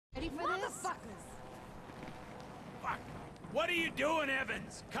What are you doing,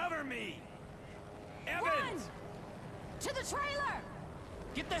 Evans? Cover me! Evans! Run! To the trailer!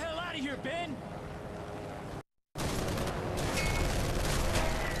 Get the hell out of here, Ben!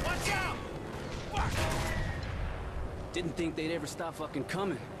 Watch out! Fuck! Didn't think they'd ever stop fucking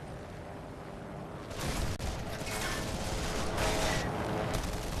coming.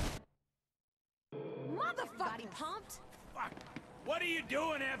 Motherfucker! Pumped? Fuck! What are you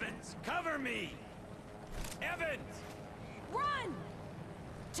doing, Evans? Cover me! Evans! Run!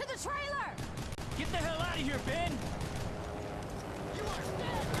 To the trailer! Get the hell out of here, Ben! You are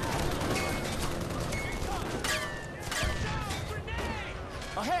dead! Here it comes! Down! Grenade!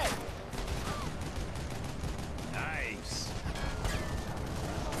 Ahead! Nice!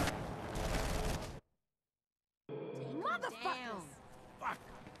 Motherfuckers! Fuck!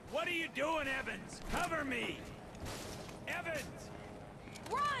 What are you doing, Evans? Cover me! Evans!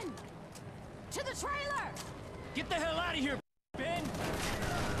 Run! To the trailer! Get the hell out of here, Ben!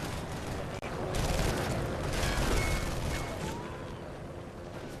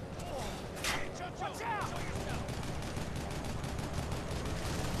 Watch out!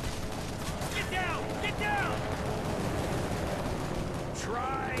 Get down! Get down!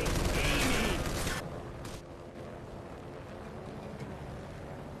 Try aiming!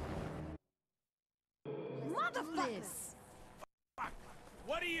 Motherfuckers! Fuck!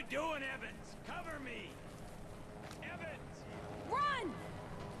 What are you doing, Evans? Cover me! Evans! Run!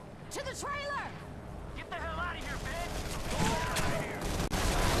 To the trailer! Get the hell out of here, Ben! Out of here!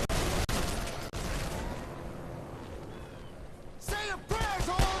 Say your prayers,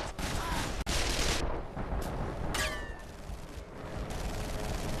 Holmes!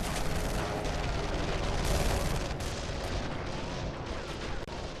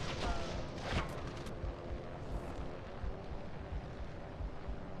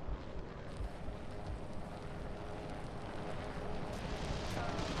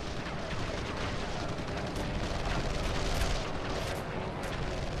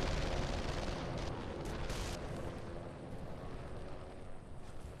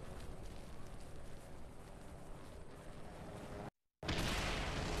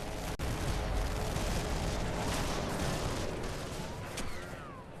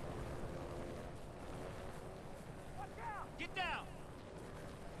 Get down!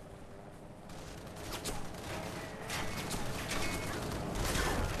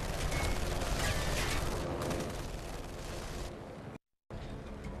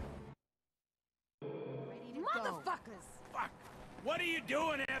 Motherfuckers! Fuck! What are you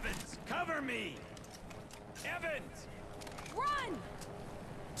doing, Evans? Cover me! Evans! Run!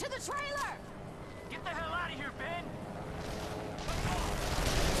 To the trailer! Get the hell out of here, Ben!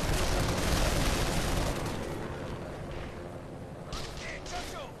 Hey,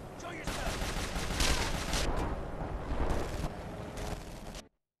 Chucho! Show yourself!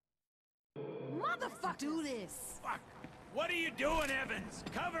 Motherfuckers! Do this! Fuck! What are you doing, Evans?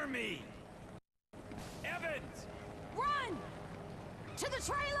 Cover me! Evans! Run! To the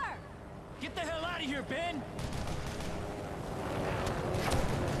trailer! Get the hell out of here, Ben!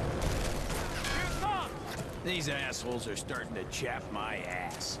 Here it comes! These assholes are starting to chap my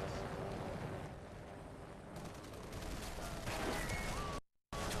ass.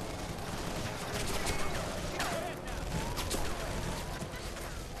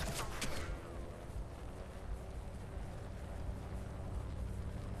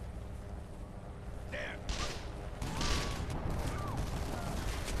 There!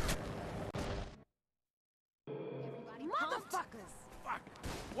 Motherfuckers! Fuck!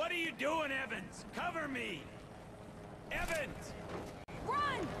 What are you doing, Evans? Cover me! Evans!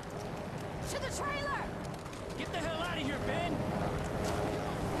 Run! To the trailer! Get the hell out of here, Ben!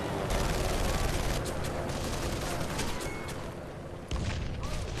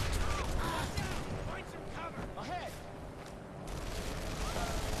 Find some cover! Ahead!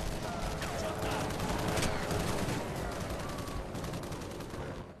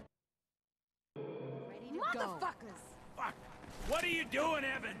 Motherfuckers! Fuck! What are you doing,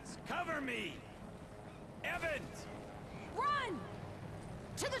 Evans? Cover me! Evans! Run!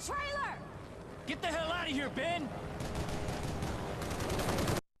 To the trailer! Get the hell out of here, Ben!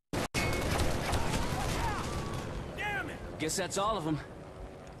 Damn it! Guess that's all of them.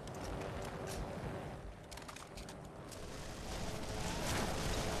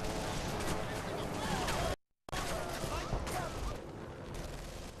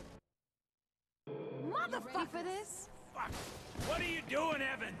 Motherfucker for this? Fuck! What are you doing,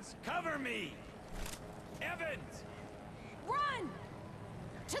 Evans? Cover me! Evans! Run!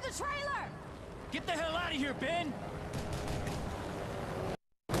 To the trailer! Get the hell out of here, Ben!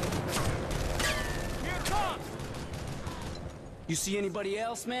 Here it comes! You see anybody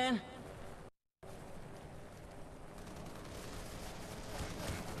else, man?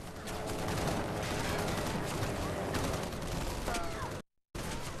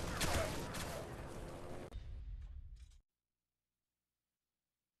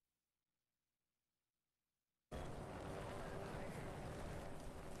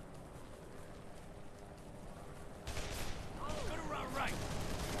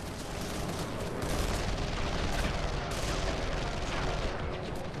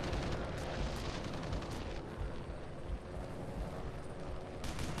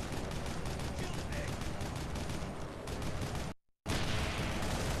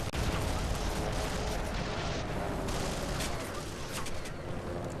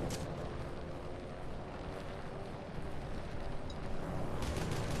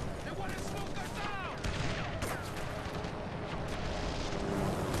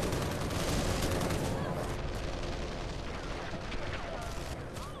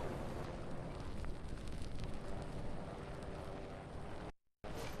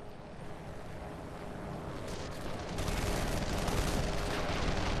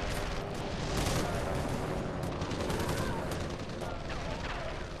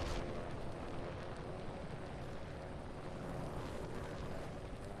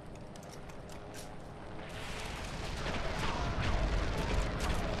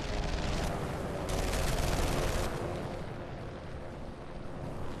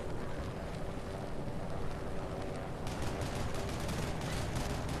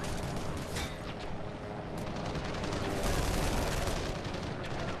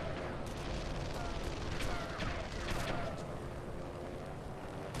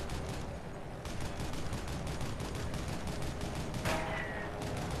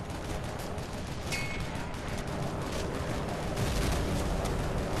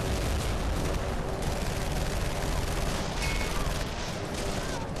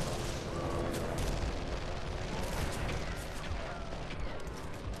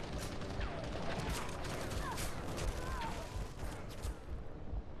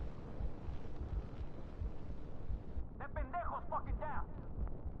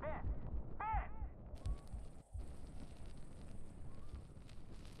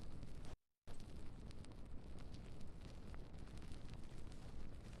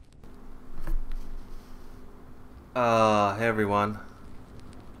 Hey everyone.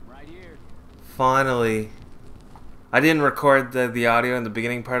 Right here. Finally. I didn't record the audio in the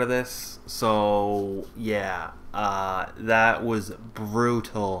beginning part of this, so yeah, that was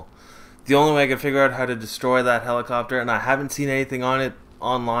brutal. The only way I could figure out how to destroy that helicopter, and I haven't seen anything on it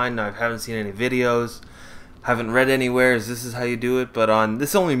online, I haven't seen any videos, haven't read anywhere is this is how you do it, but on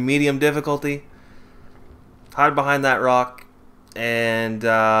this only medium difficulty, hide behind that rock and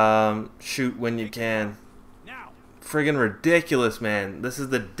shoot when you can. Friggin' ridiculous, man. This is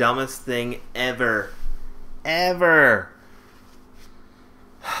the dumbest thing ever. Ever.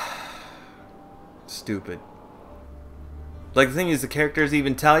 Stupid. Like, the thing is, the characters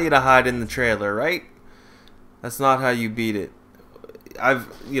even tell you to hide in the trailer, right? That's not how you beat it.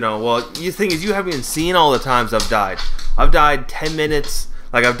 Well, the thing is, you haven't even seen all the times I've died. I've died 10 minutes.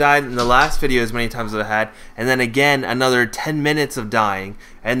 Like, I've died in the last video as many times as I had, and then again, another 10 minutes of dying,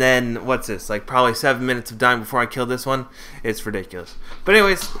 and then, what's this, like, probably 7 minutes of dying before I kill this one? It's ridiculous. But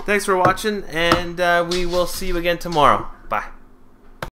anyways, thanks for watching, and we will see you again tomorrow. Bye.